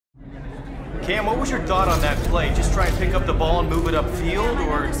Cam, what was your thought on that play? Just try and pick up the ball and move it upfield,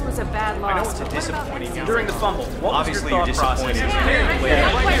 or? This was a bad loss. I know it's a disappointing outcome. During the fumble, what Obviously, was you're your thought disappointed. process?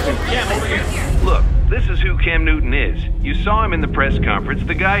 Cam, over here. Look, this is who Cam Newton is. You saw him in the press conference.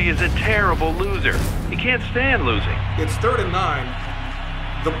 The guy is a terrible loser. He can't stand losing. It's 3rd and 9.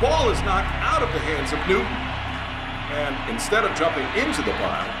 The ball is knocked out of the hands of Newton. And instead of jumping into the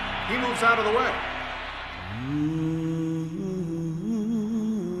pile, he moves out of the way.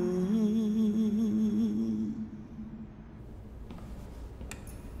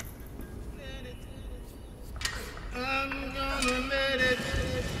 I'm gonna let it.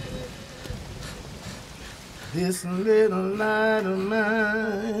 This little light of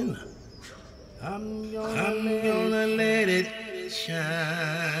mine, I'm gonna let it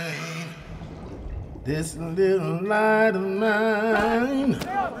shine. This little light of mine,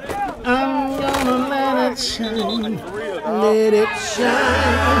 I'm gonna let it shine. Let it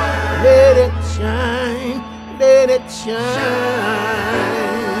shine, let it shine, let it shine.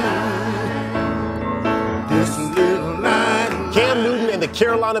 This little light of mine. Cam Newton and the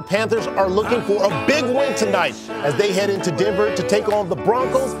Carolina Panthers are looking for a big win tonight as they head into Denver to take on the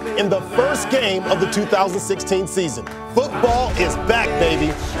Broncos in the first game of the 2016 season. Football is back,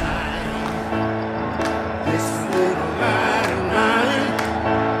 baby.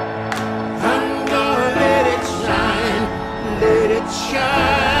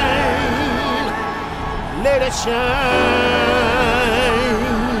 Let it shine,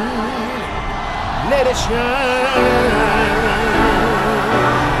 let it shine.